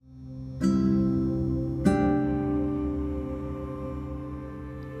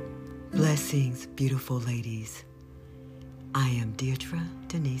Greetings, beautiful ladies. I am Deirdre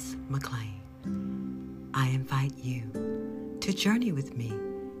Denise McLean. I invite you to journey with me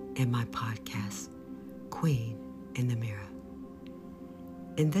in my podcast, Queen in the Mirror.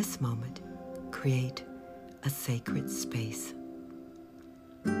 In this moment, create a sacred space.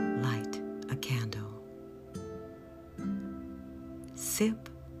 Light a candle. Sip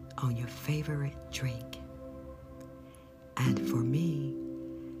on your favorite drink. And for me,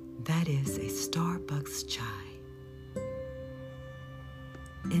 that is a Starbucks chai.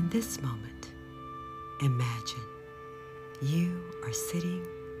 In this moment, imagine you are sitting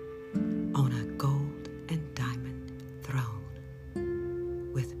on a gold and diamond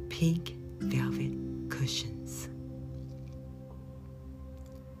throne with pink velvet cushions.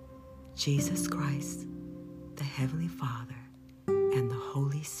 Jesus Christ, the Heavenly Father, and the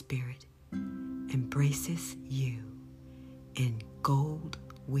Holy Spirit embraces you in gold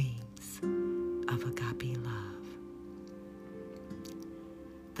wings of agape love.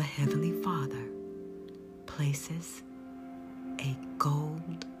 The Heavenly Father places a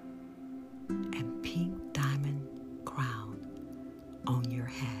gold and pink diamond crown on your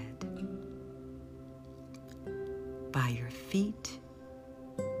head. By your feet,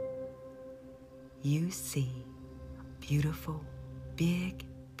 you see beautiful, big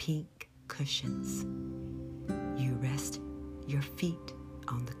pink cushions. You rest your feet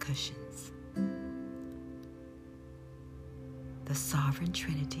on the cushions. The Sovereign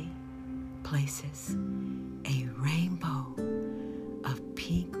Trinity places a rainbow of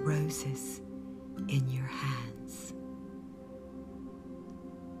pink roses in your hands.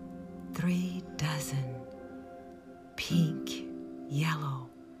 3 dozen pink, yellow,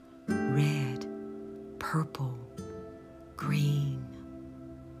 red, purple, green,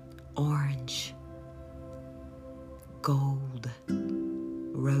 orange, gold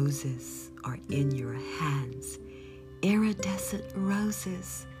roses are in your hands. Iridescent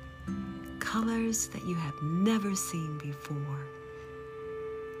roses, colors that you have never seen before.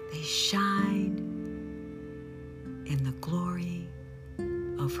 They shine in the glory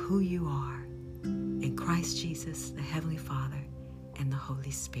of who you are in Christ Jesus, the Heavenly Father, and the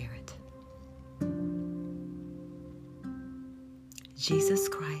Holy Spirit. Jesus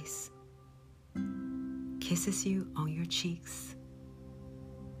Christ kisses you on your cheeks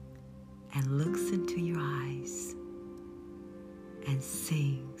and looks into your eyes and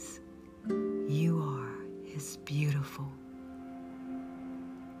sings, "You are His beautiful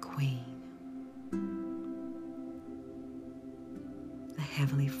Queen." The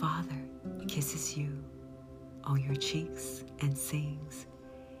Heavenly Father kisses you on your cheeks and sings,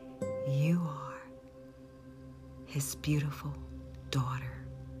 "You are His beautiful daughter."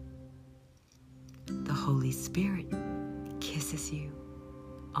 The Holy Spirit kisses you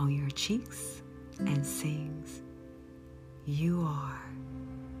on your cheeks and sings, "You are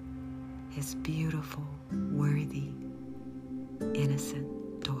His beautiful, worthy, innocent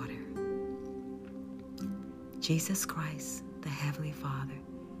daughter." Jesus Christ, the Heavenly Father,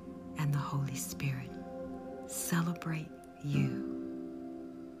 and the Holy Spirit celebrate you.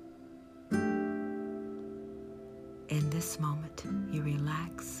 In this moment, you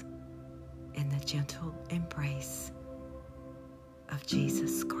relax in the gentle embrace of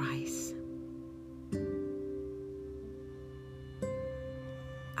Jesus Christ.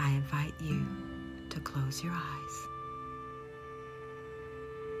 I invite you to close your eyes.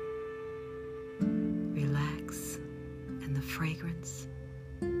 Relax in the fragrance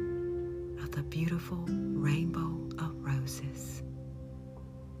of the beautiful rainbow of roses,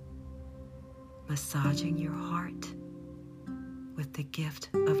 massaging your heart with the gift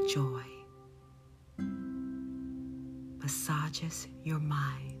of joy. Massages your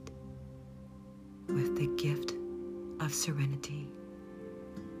mind with the gift of serenity.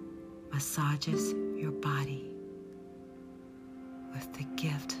 Massages your body with the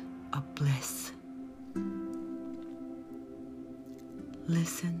gift of bliss.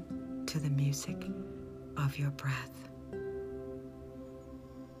 Listen to the music of your breath.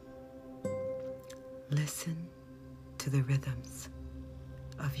 Listen to the rhythms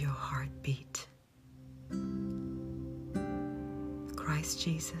of your heartbeat. Christ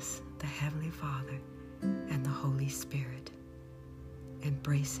Jesus, the Heavenly Father, and the Holy Spirit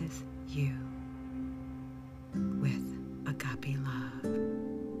embraces you with agape love.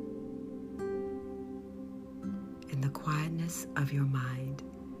 In the quietness of your mind,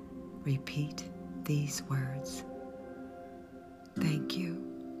 repeat these words. Thank you,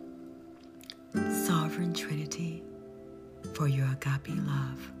 Sovereign Trinity, for your agape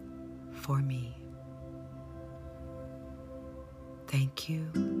love for me. Thank you,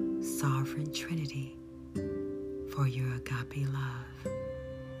 Sovereign Trinity, for your agape love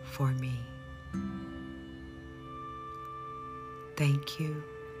for me. Thank you,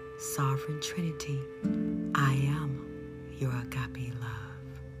 Sovereign Trinity. I am your agape love.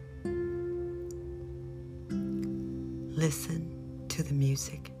 Listen to the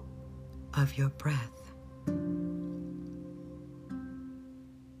music of your breath.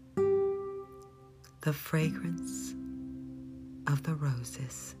 The fragrance of the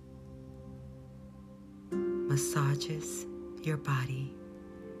roses massages your body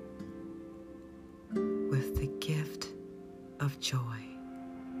with the gift of joy,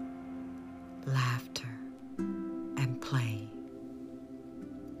 laughter, and play.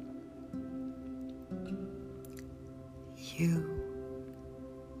 You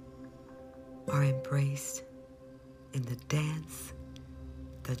are embraced in the dance,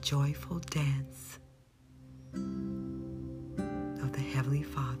 the joyful dance of the Heavenly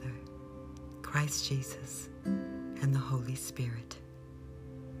Father, Christ Jesus, and the Holy Spirit.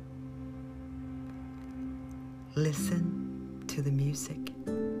 Listen to the music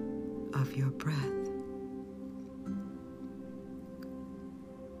of your breath.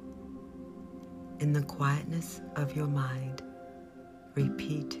 In the quietness of your mind,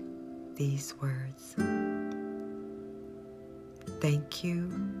 repeat these words. Thank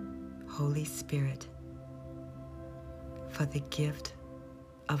you, Holy Spirit, for the gift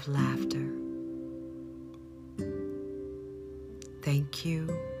of laughter. Thank you,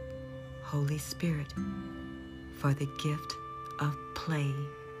 Holy Spirit, for the gift of play.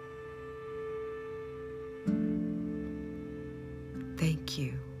 Thank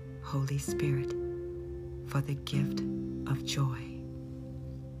you, Holy Spirit, for the gift of joy.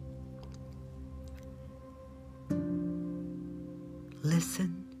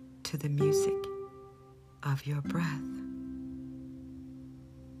 Listen to the music of your breath.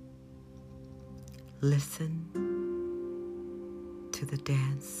 Listen to the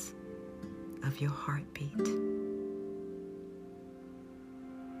dance of your heartbeat.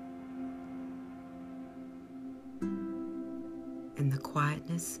 In the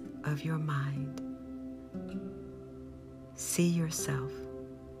quietness of your mind, see yourself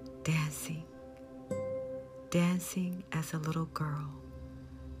dancing as a little girl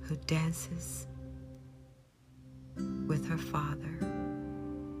who dances with her father.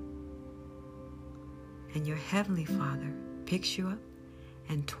 And your Heavenly Father picks you up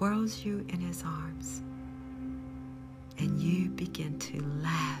and twirls you in his arms. And you begin to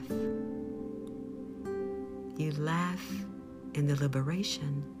laugh. You laugh in the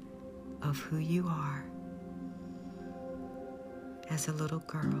liberation of who you are as a little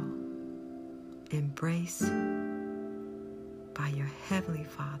girl, embraced by your Heavenly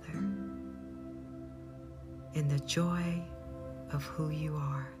Father in the joy of who you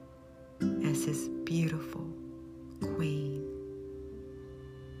are as his beautiful queen,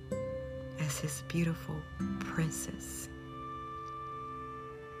 as his beautiful princess.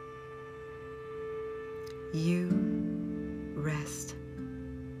 You rest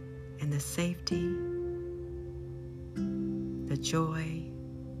in the safety, the joy,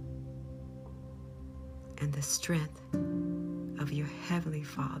 and the strength of your Heavenly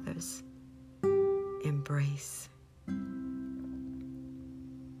Father's embrace.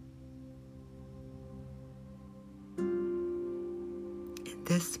 In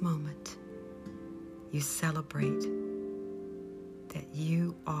this moment, you celebrate that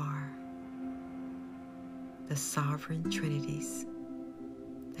you are the Sovereign Trinities,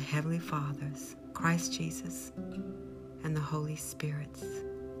 the Heavenly Fathers, Christ Jesus, and the Holy Spirit's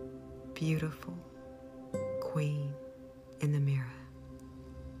beautiful Queen in the mirror.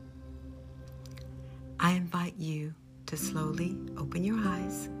 I invite you to slowly open your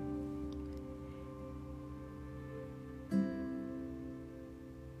eyes.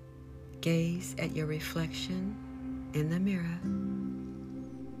 Gaze at your reflection in the mirror.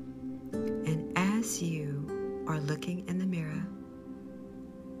 And as you are looking in the mirror,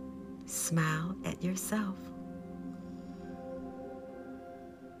 smile at yourself.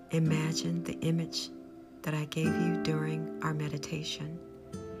 Imagine the image that I gave you during our meditation.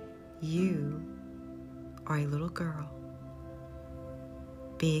 You are a little girl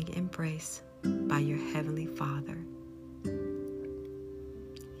being embraced by your Heavenly Father.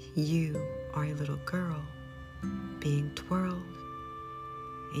 You are a little girl being twirled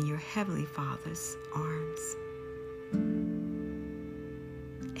in your Heavenly Father's arms.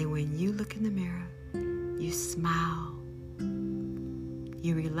 And when you look in the mirror, you smile.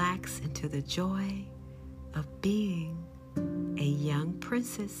 You relax into the joy of being a young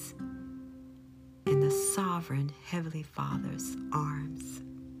princess in the sovereign Heavenly Father's arms.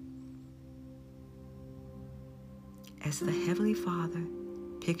 as the Heavenly Father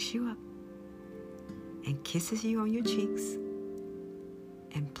picks you up and kisses you on your cheeks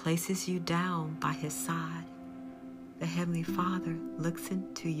and places you down by his side, the Heavenly Father looks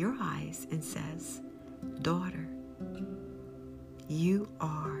into your eyes and says, "Daughter, you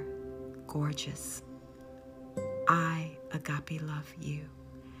are gorgeous. I, Agape, love you.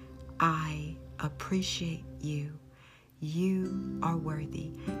 I appreciate you. You are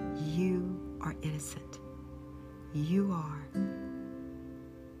worthy. You are innocent. You are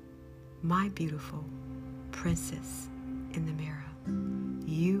my beautiful princess in the mirror.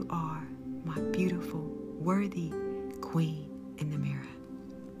 You are my beautiful, worthy queen in the mirror."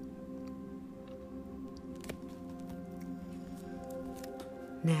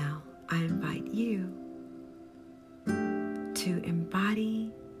 Now, I invite you to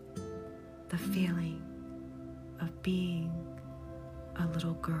embody the feeling of being a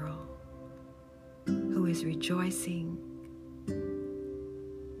little girl who is rejoicing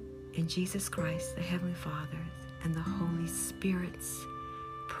in Jesus Christ, the Heavenly Father, and the Holy Spirit's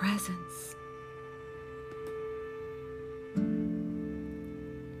presence.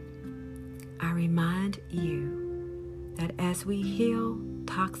 I remind you that as we heal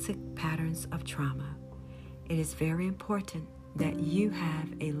toxic patterns of trauma, it is very important that you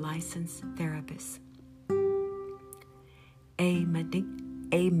have a licensed therapist. A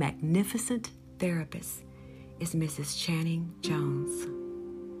magnificent therapist is Mrs. Channing Jones.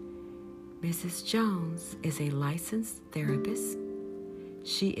 Mrs. Jones is a licensed therapist.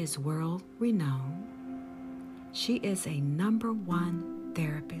 She is world renowned. She is a #1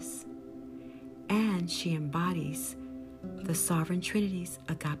 therapist, and she embodies the Sovereign Trinity's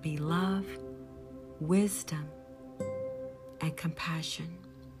agape love, wisdom, and compassion.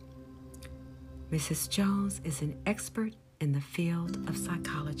 Mrs. Jones is an expert in the field of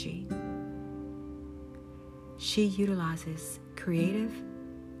psychology. She utilizes creative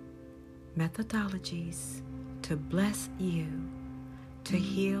methodologies to bless you, to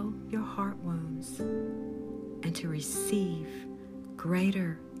heal your heart wounds, and to receive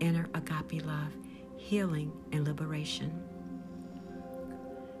greater inner agape love, healing, and liberation.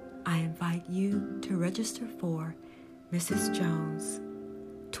 I invite you to register for Mrs. Jones'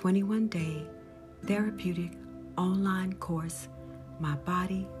 21-day therapeutic online course, My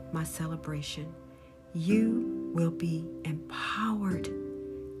Body, My Celebration. You will be empowered.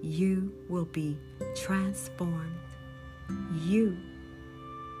 You will be transformed. You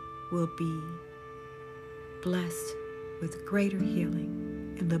will be blessed with greater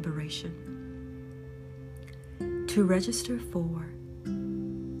healing and liberation. To register for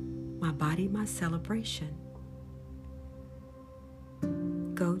My Body, My Celebration,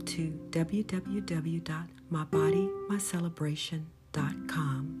 go to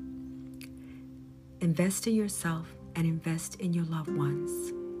www.mybodymycelebration.com. Invest in yourself and invest in your loved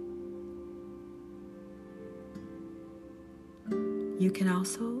ones. You can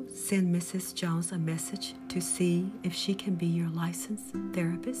also send Mrs. Jones a message to see if she can be your licensed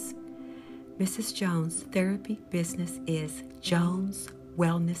therapist. Mrs. Jones' therapy business is Jones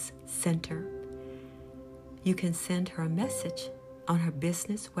Wellness Center. You can send her a message on her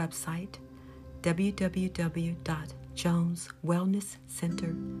business website,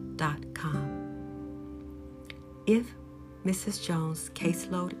 www.joneswellnesscenter.com. If Mrs. Jones'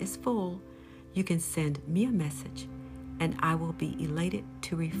 caseload is full, you can send me a message, and I will be elated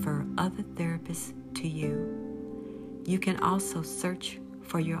to refer other therapists to you. You can also search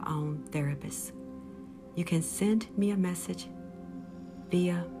for your own therapist. You can send me a message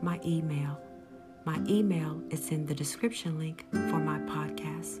via my email. My email is in the description link for my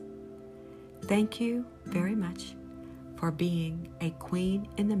podcast. Thank you very much for being a Queen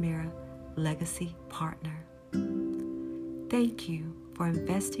in the Mirror legacy partner. Thank you for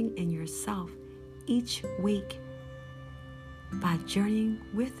investing in yourself each week by journeying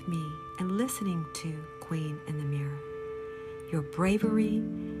with me and listening to Queen in the Mirror. Your bravery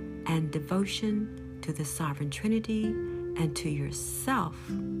and devotion to the Sovereign Trinity and to yourself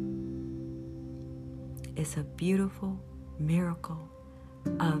is a beautiful miracle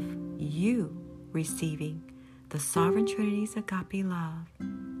of you receiving the Sovereign Trinity's agape love,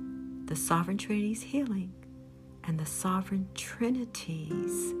 the Sovereign Trinity's healing, and the Sovereign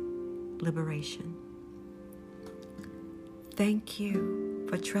Trinity's liberation. Thank you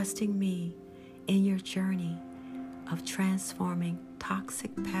for trusting me in your journey of transforming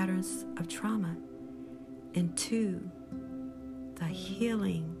toxic patterns of trauma into the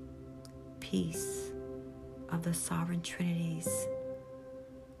healing peace of the Sovereign Trinity's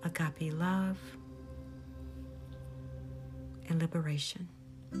agape love and liberation.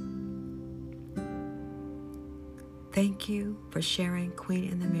 Thank you for sharing Queen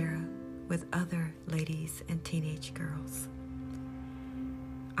in the Mirror with other ladies and teenage girls.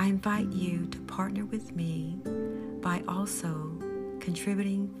 I invite you to partner with me by also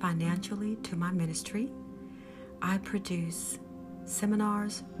contributing financially to my ministry. I produce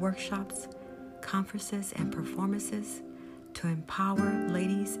seminars, workshops, conferences, and performances to empower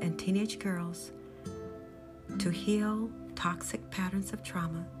ladies and teenage girls to heal toxic patterns of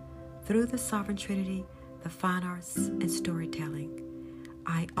trauma through the Sovereign Trinity, the fine arts, and storytelling.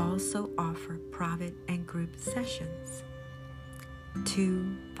 I also offer private and group sessions.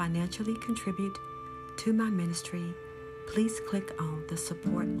 To financially contribute to my ministry, please click on the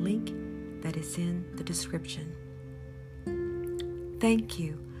support link that is in the description. Thank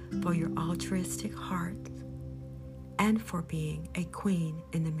you for your altruistic heart and for being a Queen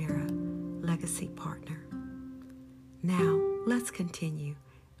in the Mirror legacy partner. Now, let's continue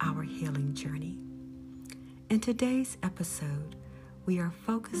our healing journey. In today's episode, we are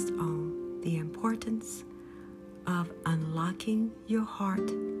focused on the importance of unlocking your heart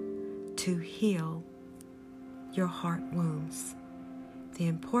to heal your heart wounds. The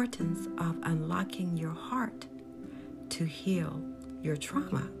importance of unlocking your heart to heal your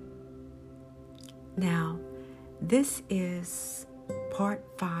trauma. Now, this is part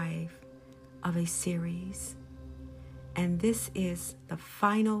 5 of a series, and this is the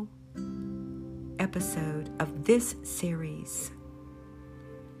final episode of this series.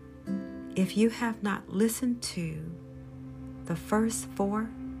 If you have not listened to the first 4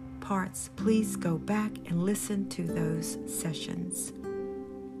 parts, please go back and listen to those sessions.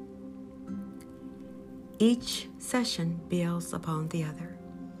 Each session builds upon the other.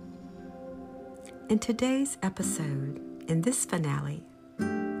 In today's episode, in this finale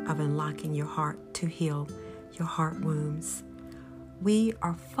of Unlocking Your Heart to Heal Your Heart Wounds, we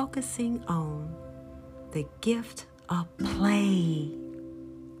are focusing on the gift of play.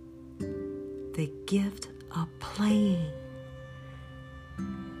 The gift of playing.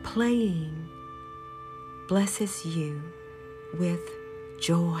 Playing blesses you with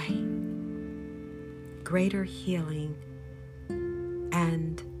joy, greater healing,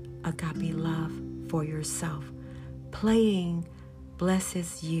 and agape love for yourself. Playing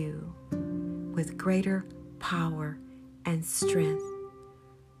blesses you with greater power and strength.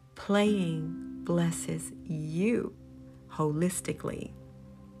 Playing blesses you holistically.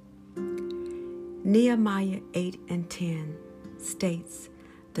 Nehemiah 8:10 states,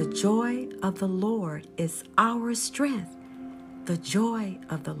 "The joy of the Lord is our strength." The joy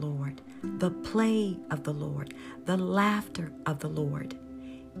of the Lord, the play of the Lord, the laughter of the Lord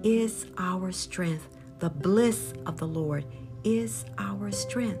is our strength. The bliss of the Lord is our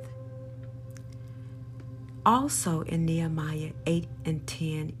strength. Also in Nehemiah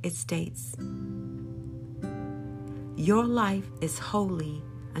 8:10, it states, "Your life is holy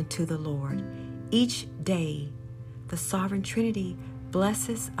unto the Lord." Each day, the Sovereign Trinity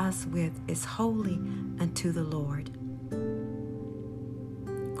blesses us with is holy unto the Lord.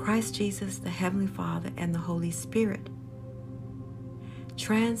 Christ Jesus, the Heavenly Father, and the Holy Spirit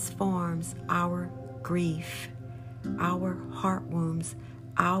transforms our grief, our heart wounds,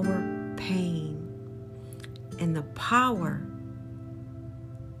 our pain in the power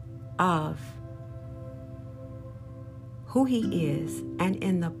of who He is and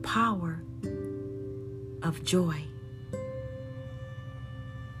in the power of joy.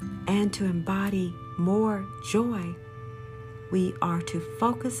 And to embody more joy, we are to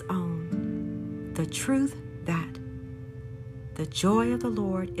focus on the truth that the joy of the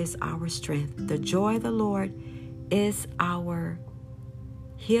Lord is our strength. The joy of the Lord is our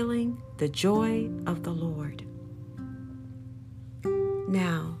healing. The joy of the Lord.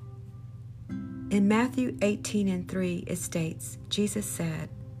 Now, in Matthew 18:3, it states, Jesus said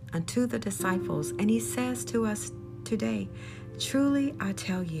unto the disciples, and He says to us today, "Truly I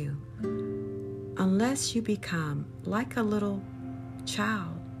tell you, unless you become like a little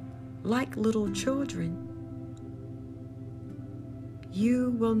child, like little children,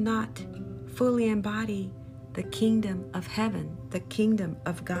 you will not fully embody the kingdom of heaven, the kingdom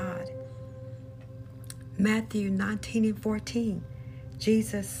of God." Matthew 19:14,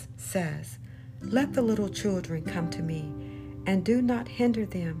 Jesus says, "Let the little children come to me, and do not hinder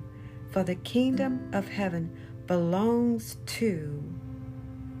them, for the kingdom of heaven belongs to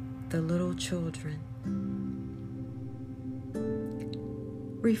the little children."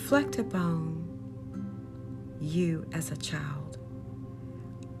 Reflect upon you as a child.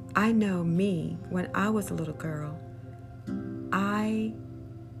 I know me when I was a little girl. I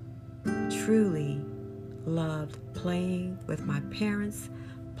truly loved playing with my parents,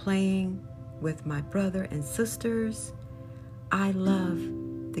 playing with my brother and sisters. I love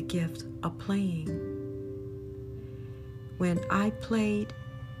the gift of playing. When I played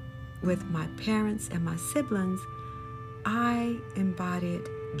with my parents and my siblings, I embodied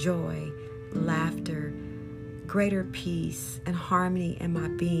joy, laughter, greater peace and harmony in my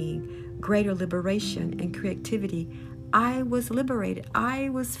being, greater liberation and creativity. I was liberated. I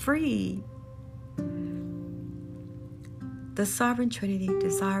was free. The Sovereign Trinity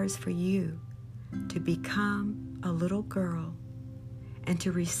desires for you to become a little girl and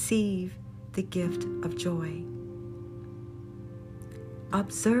to receive the gift of joy.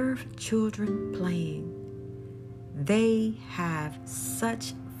 Observe children playing. They have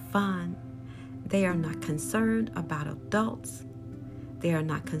such fun. They are not concerned about adults. They are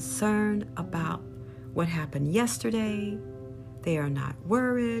not concerned about what happened yesterday. They are not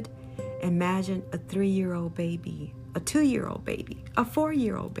worried. Imagine a 3-year-old baby, a 2-year-old baby, a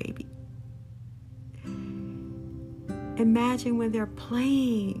 4-year-old baby. Imagine when they're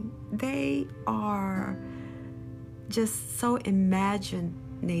playing. They are just so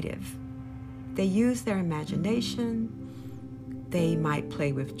imaginative. They use their imagination. They might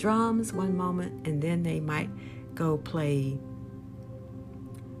play with drums one moment, and then they might go play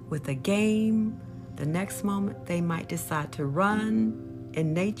with a game. The next moment, they might decide to run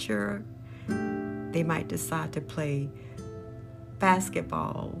in nature. They might decide to play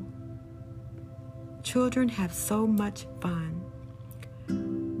basketball. Children have so much fun.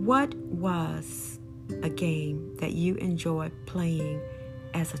 What was a game that you enjoyed playing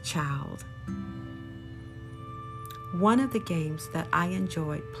as a child? One of the games that I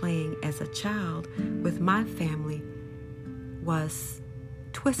enjoyed playing as a child with my family was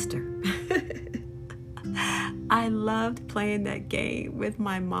Twister. I loved playing that game with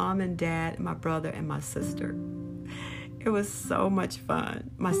my mom and dad, my brother and my sister. It was so much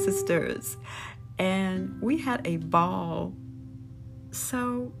fun, my sisters. And we had a ball.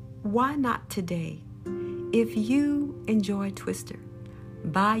 So why not today? If you enjoy Twister,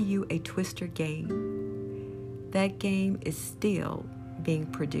 buy you a Twister game. That game is still being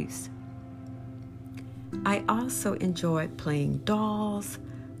produced. I also enjoyed playing dolls,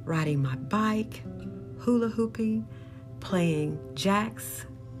 riding my bike, hula hooping, playing jacks.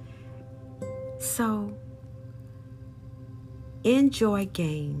 So enjoy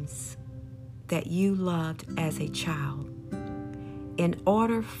games that you loved as a child in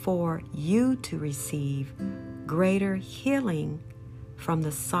order for you to receive greater healing from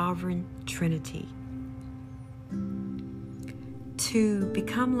the Sovereign Trinity. To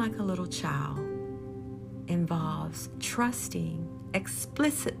become like a little child involves trusting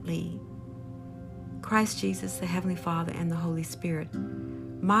explicitly Christ Jesus, the Heavenly Father, and the Holy Spirit.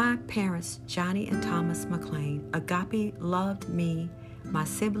 My parents, Johnny and Thomas McLean, agape loved me, my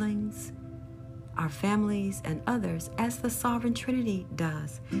siblings, our families, and others as the Sovereign Trinity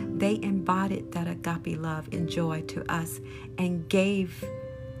does. They embodied that agape love and joy to us and gave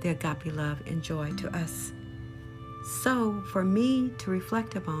the agape love and joy to us. So for me to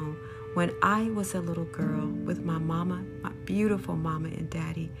reflect upon when I was a little girl with my mama, my beautiful mama and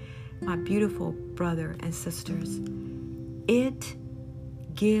daddy, my beautiful brother and sisters, it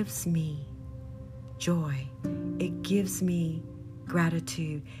gives me joy. It gives me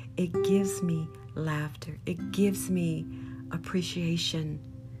gratitude. It gives me laughter. It gives me appreciation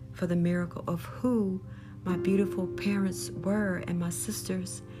for the miracle of who my beautiful parents were and my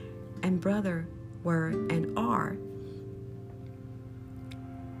sisters and brother were and are.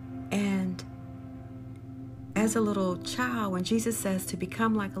 And as a little child, when Jesus says to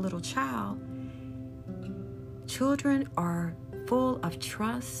become like a little child, children are full of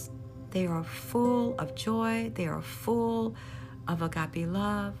trust. They are full of joy. They are full of agape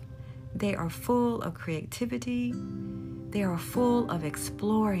love. They are full of creativity. They are full of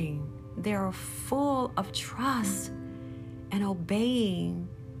exploring. They are full of trust and obeying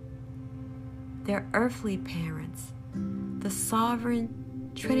their earthly parents. The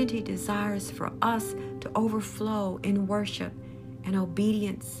Sovereign Trinity desires for us to overflow in worship and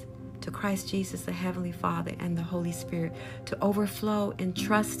obedience to Christ Jesus, the Heavenly Father, and the Holy Spirit, to overflow in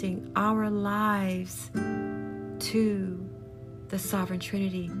trusting our lives to the Sovereign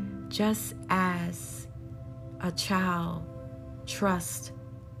Trinity, just as a child trusts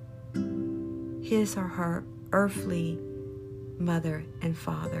his or her earthly mother and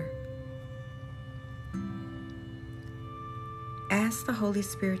father. Ask the Holy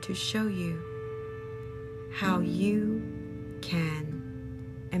Spirit to show you how you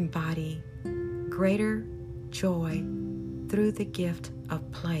can embody greater joy through the gift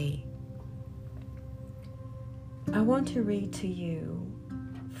of play. I want to read to you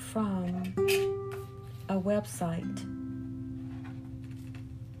from a website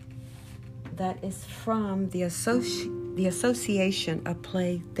that is from the Association of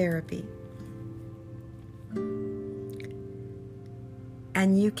Play Therapy.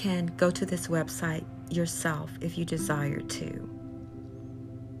 And you can go to this website yourself if you desire to.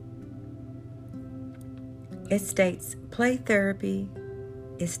 It states, play therapy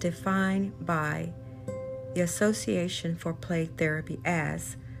is defined by the Association for Play Therapy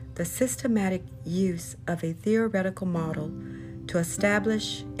as the systematic use of a theoretical model to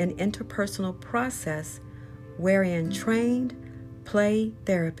establish an interpersonal process wherein trained play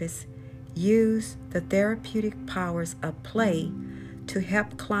therapists use the therapeutic powers of play to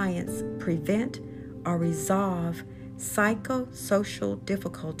help clients prevent or resolve psychosocial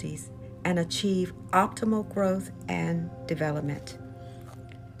difficulties and achieve optimal growth and development.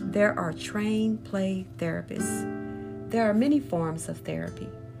 There are trained play therapists. There are many forms of therapy.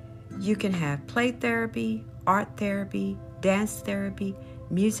 You can have play therapy, art therapy, dance therapy,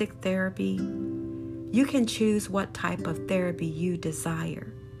 music therapy. You can choose what type of therapy you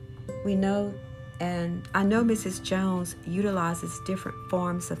desire. We know, and I know Mrs. Jones utilizes different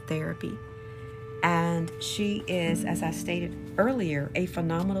forms of therapy. And she is, as I stated earlier, a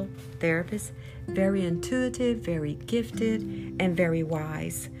phenomenal therapist, very intuitive, very gifted, and very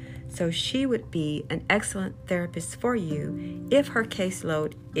wise. So she would be an excellent therapist for you if her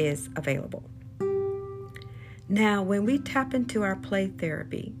caseload is available. Now, when we tap into our play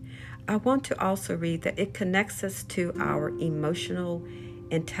therapy, I want to also read that it connects us to our emotional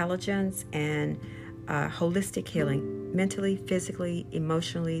intelligence and holistic healing, mentally, physically,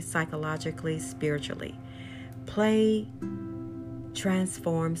 emotionally, psychologically, spiritually. Play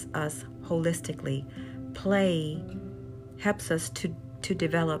transforms us holistically. Play helps us to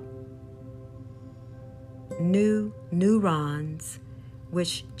develop new neurons,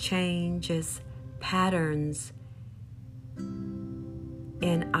 which changes patterns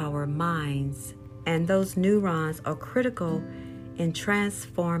in our minds. And those neurons are critical in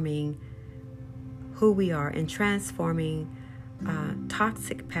transforming who we are, in transforming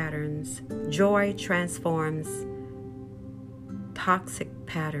toxic patterns. Joy transforms toxic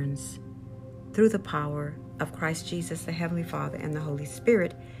patterns through the power of Christ Jesus, the Heavenly Father, and the Holy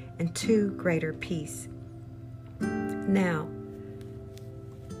Spirit into greater peace. Now,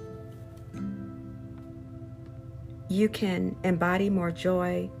 you can embody more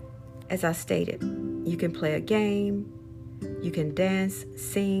joy, as I stated. You can play a game, you can dance,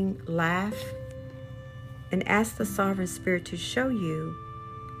 sing, laugh, and ask the Sovereign Spirit to show you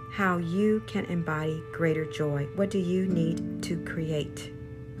how you can embody greater joy. What do you need to create?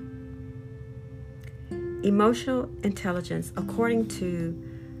 Emotional intelligence, according to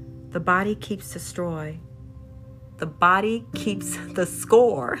The Body Keeps the Score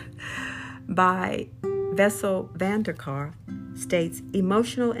by Bessel van der Kolk, states,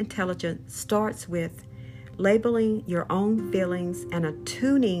 emotional intelligence starts with labeling your own feelings and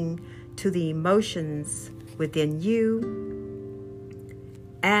attuning to the emotions within you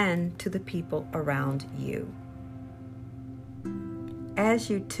and to the people around you. As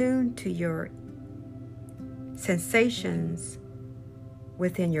you tune to your sensations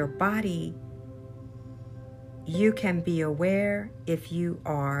within your body, you can be aware if you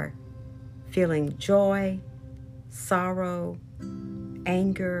are feeling joy, sorrow,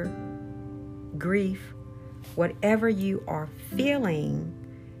 anger, grief, whatever you are feeling.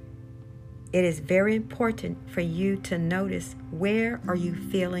 It is very important for you to notice, where are you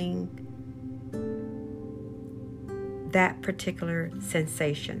feeling that particular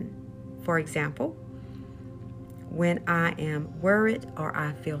sensation. For example, when I am worried or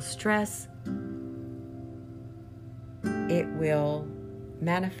I feel stress, it will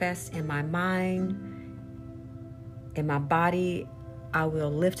manifest in my mind, in my body. I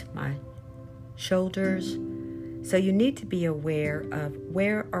will lift my shoulders. So you need to be aware of,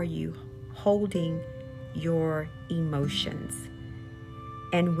 where are you holding your emotions.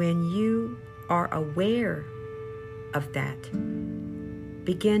 And when you are aware of that,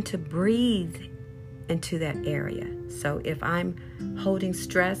 begin to breathe into that area. So if I'm holding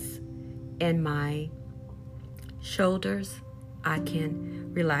stress in my shoulders, I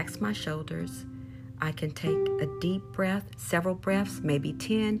can relax my shoulders. I can take a deep breath, several breaths, maybe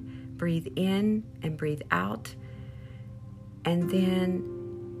 10, breathe in and breathe out. And then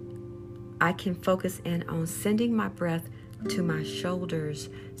I can focus in on sending my breath to my shoulders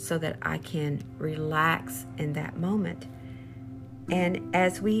so that I can relax in that moment. And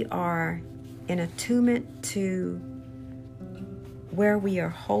as we are in attunement to where we are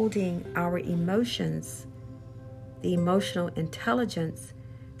holding our emotions, the emotional intelligence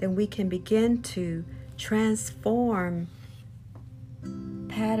then we can begin to transform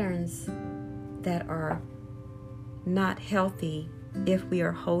patterns that are not healthy if we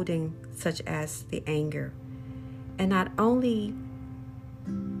are holding, such as the anger. And not only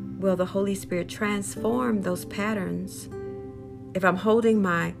will the Holy Spirit transform those patterns, if I'm holding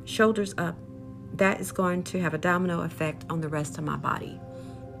my shoulders up, that is going to have a domino effect on the rest of my body.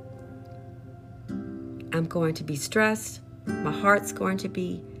 I'm going to be stressed, my heart's going to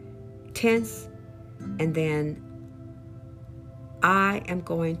be tense, and then I am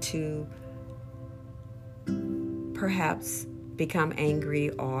going to perhaps become angry,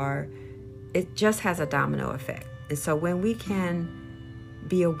 or it just has a domino effect. And so when we can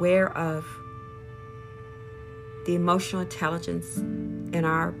be aware of the emotional intelligence in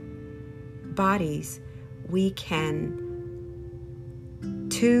our bodies, we can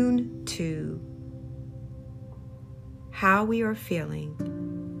tune to how we are feeling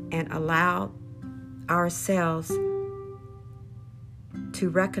and allow ourselves to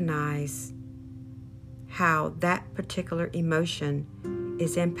recognize how that particular emotion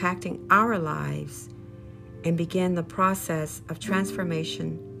is impacting our lives and begin the process of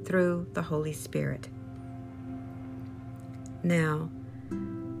transformation through the Holy Spirit. Now,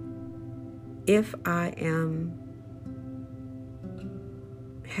 if I am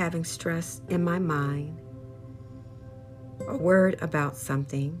having stress in my mind, or worried about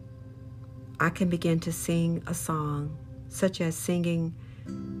something, I can begin to sing a song, such as singing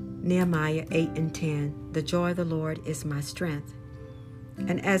Nehemiah 8:10, "The joy of the Lord is my strength."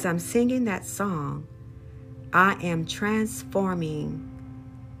 And as I'm singing that song, I am transforming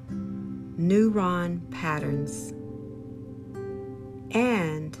neuron patterns,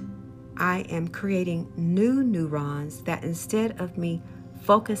 and I am creating new neurons that, instead of me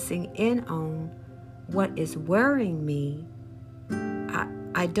focusing in on what is worrying me,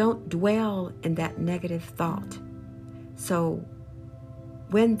 I don't dwell in that negative thought. So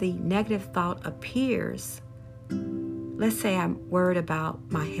when the negative thought appears, let's say I'm worried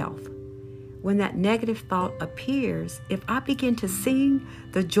about my health. When that negative thought appears, if I begin to sing,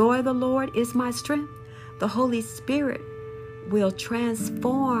 "The joy of the Lord is my strength," the Holy Spirit will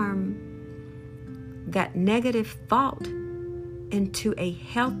transform that negative thought into a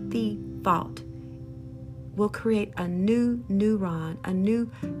healthy thought. Will create a new neuron, a new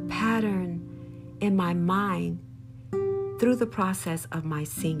pattern in my mind through the process of my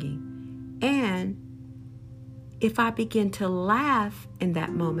singing. And if I begin to laugh in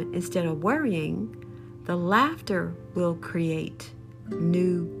that moment instead of worrying, the laughter will create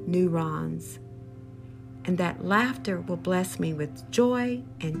new neurons. And that laughter will bless me with joy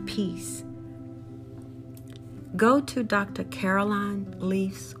and peace. Go to Dr. Caroline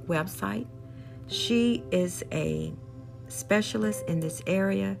Leaf's website. She is a specialist in this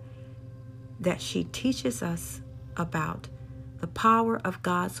area that she teaches us about the power of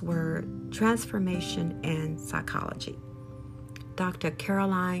God's Word, transformation, and psychology. Dr.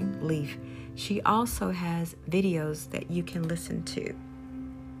 Caroline Leaf. She also has videos that you can listen to.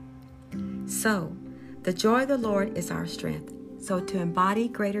 So, the joy of the Lord is our strength. So to embody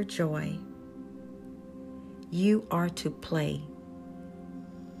greater joy, you are to play.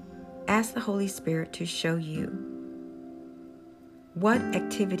 Ask the Holy Spirit to show you what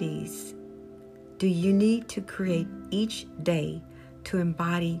activities do you need to create each day to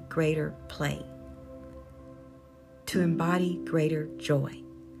embody greater play, to embody greater joy,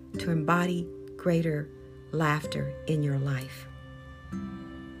 to embody greater laughter in your life.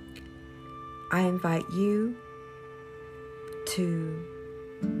 I invite you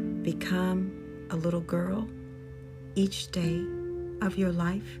to become a little girl each day of your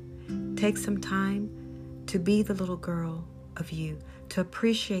life. Take some time to be the little girl of you, to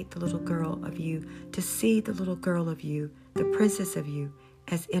appreciate the little girl of you, to see the little girl of you, the princess of you,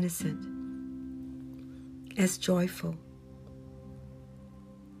 as innocent, as joyful.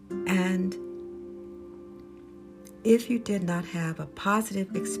 And if you did not have a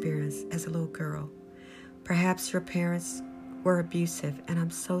positive experience as a little girl, perhaps your parents were abusive, and I'm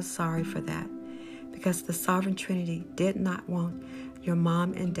so sorry for that, because the Sovereign Trinity did not want your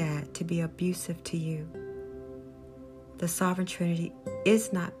mom and dad to be abusive to you. The Sovereign Trinity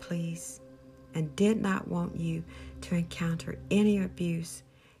is not pleased and did not want you to encounter any abuse.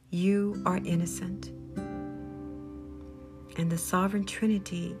 You are innocent. And the Sovereign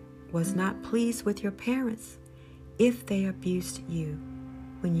Trinity was not pleased with your parents if they abused you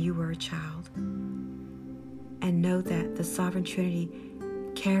when you were a child. And know that the Sovereign Trinity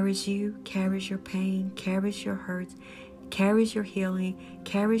carries you, carries your pain, carries your hurts, carries your healing,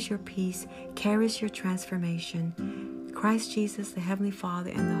 carries your peace, carries your transformation, Christ Jesus, the Heavenly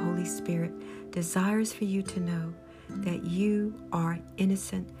Father, and the Holy Spirit desires for you to know that you are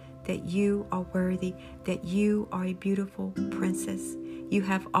innocent, that you are worthy, that you are a beautiful princess. You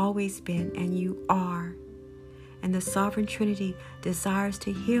have always been, and you are. And the Sovereign Trinity desires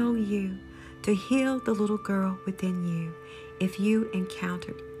to heal you, to heal the little girl within you. If you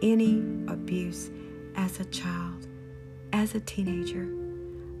encountered any abuse as a child, as a teenager,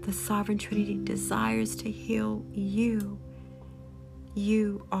 the Sovereign Trinity desires to heal you.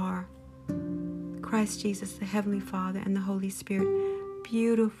 You are Christ Jesus, the Heavenly Father, and the Holy Spirit,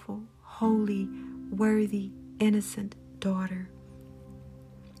 beautiful, holy, worthy, innocent daughter.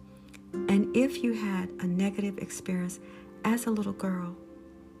 And if you had a negative experience as a little girl,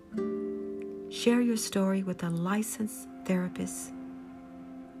 share your story with a licensed therapist.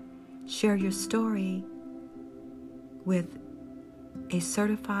 Share your story with a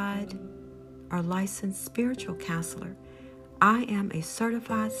certified or licensed spiritual counselor. I am a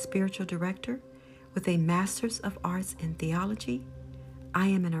certified spiritual director with a Master's of Arts in Theology. I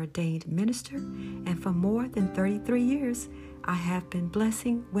am an ordained minister, and for more than 33 years, I have been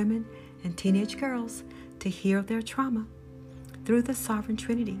blessing women and teenage girls to heal their trauma through the Sovereign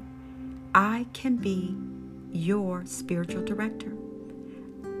Trinity. I can be your spiritual director.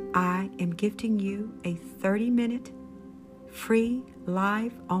 I am gifting you a 30-minute free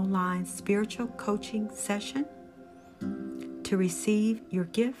live online spiritual coaching session. To receive your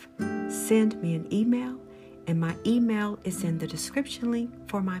gift, send me an email, and my email is in the description link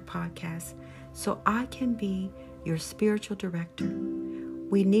for my podcast, so I can be your spiritual director.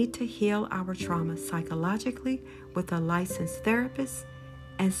 We need to heal our trauma psychologically with a licensed therapist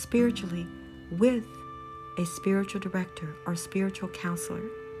and spiritually with a spiritual director or spiritual counselor.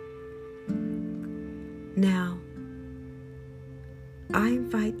 Now, I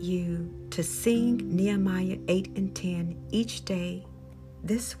invite you to sing Nehemiah 8 and 10 each day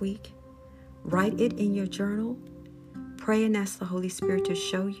this week. Write it in your journal. Pray and ask the Holy Spirit to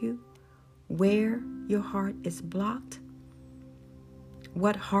show you where your heart is blocked,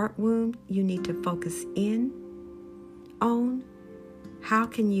 what heart wound you need to focus in on, how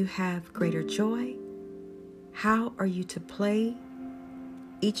can you have greater joy, how are you to play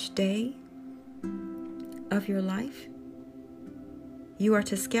each day of your life. You are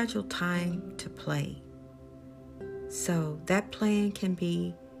to schedule time to play. So that playing can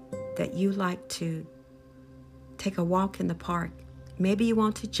be that you like to take a walk in the park. Maybe you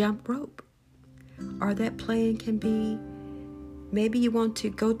want to jump rope. Or that playing can be maybe you want to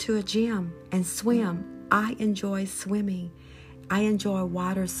go to a gym and swim. I enjoy swimming. I enjoy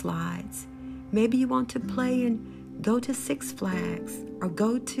water slides. Maybe you want to play and go to Six Flags or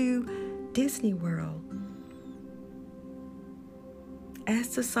go to Disney World.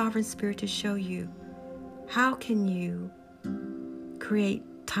 Ask the Sovereign Spirit to show you how can you create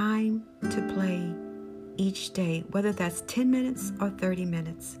time to play each day, whether that's 10 minutes or 30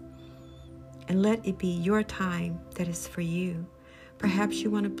 minutes. And let it be your time that is for you. Perhaps you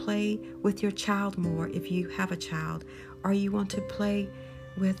want to play with your child more if you have a child, or you want to play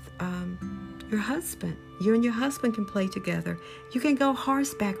with your husband. You and your husband can play together. You can go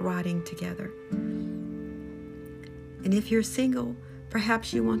horseback riding together. And if you're single,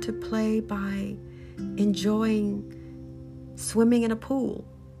 perhaps you want to play by enjoying swimming in a pool.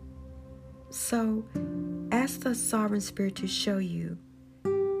 So ask the Sovereign Spirit to show you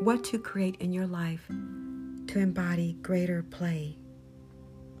what to create in your life to embody greater play.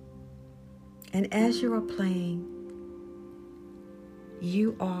 And as you are playing,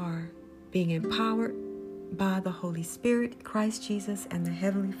 you are being empowered by the Holy Spirit, Christ Jesus, and the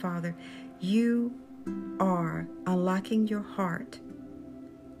Heavenly Father. You are unlocking your heart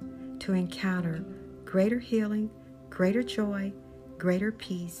to encounter greater healing, greater joy, greater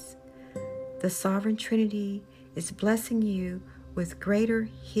peace. The Sovereign Trinity is blessing you with greater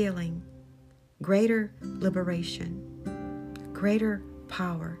healing, greater liberation, greater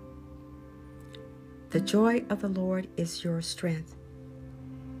power. The joy of the Lord is your strength.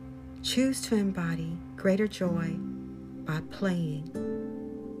 Choose to embody greater joy by playing.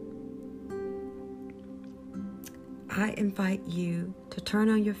 I invite you to turn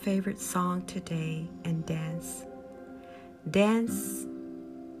on your favorite song today and dance. Dance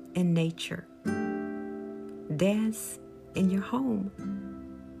in nature. Dance in your home.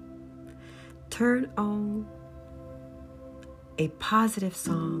 Turn on a positive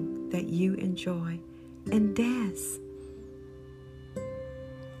song that you enjoy and dance.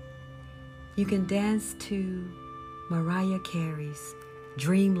 You can dance to Mariah Carey's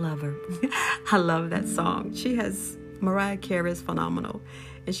Dream Lover. I love that song. Mariah Carey is phenomenal.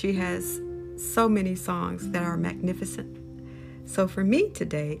 And she has so many songs that are magnificent. So for me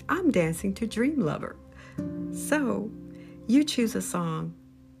today, I'm dancing to Dream Lover. So you choose a song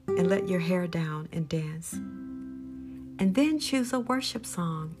and let your hair down and dance. And then choose a worship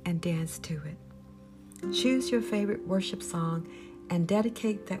song and dance to it. Choose your favorite worship song and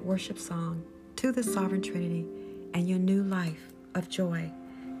dedicate that worship song to the Sovereign Trinity and your new life of joy,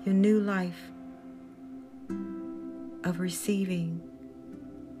 your new life of receiving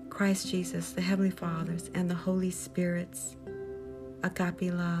Christ Jesus, the Heavenly Father's, and the Holy Spirit's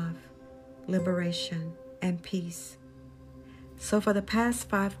agape love, liberation, and peace. So for the past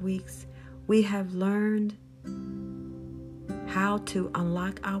 5 weeks, we have learned how to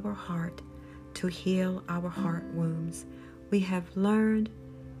unlock our heart to heal our heart wounds. We have learned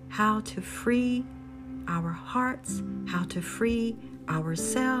how to free our hearts, how to free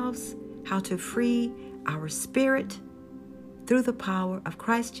ourselves, how to free our spirit through the power of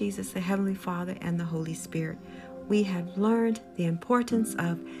Christ Jesus, the Heavenly Father, and the Holy Spirit. We have learned the importance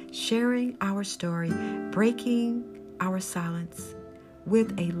of sharing our story, breaking our silence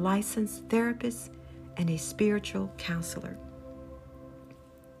with a licensed therapist and a spiritual counselor.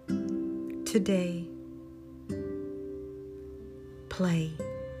 Today, play.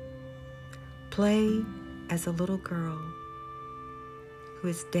 Play as a little girl who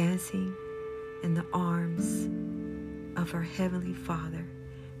is dancing in the arms of her Heavenly Father.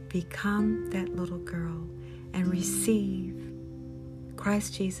 Become that little girl and receive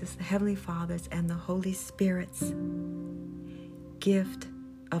Christ Jesus, the Heavenly Father's, and the Holy Spirit's gift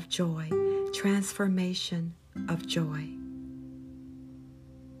of joy, transformation of joy.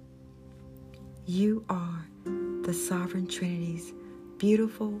 You are the Sovereign Trinity's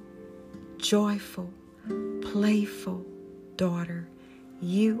beautiful, joyful, playful daughter.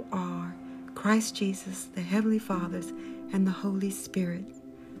 You are Christ Jesus, the Heavenly Father's, and the Holy Spirit,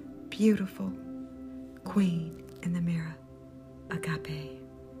 beautiful Queen in the mirror. Agape.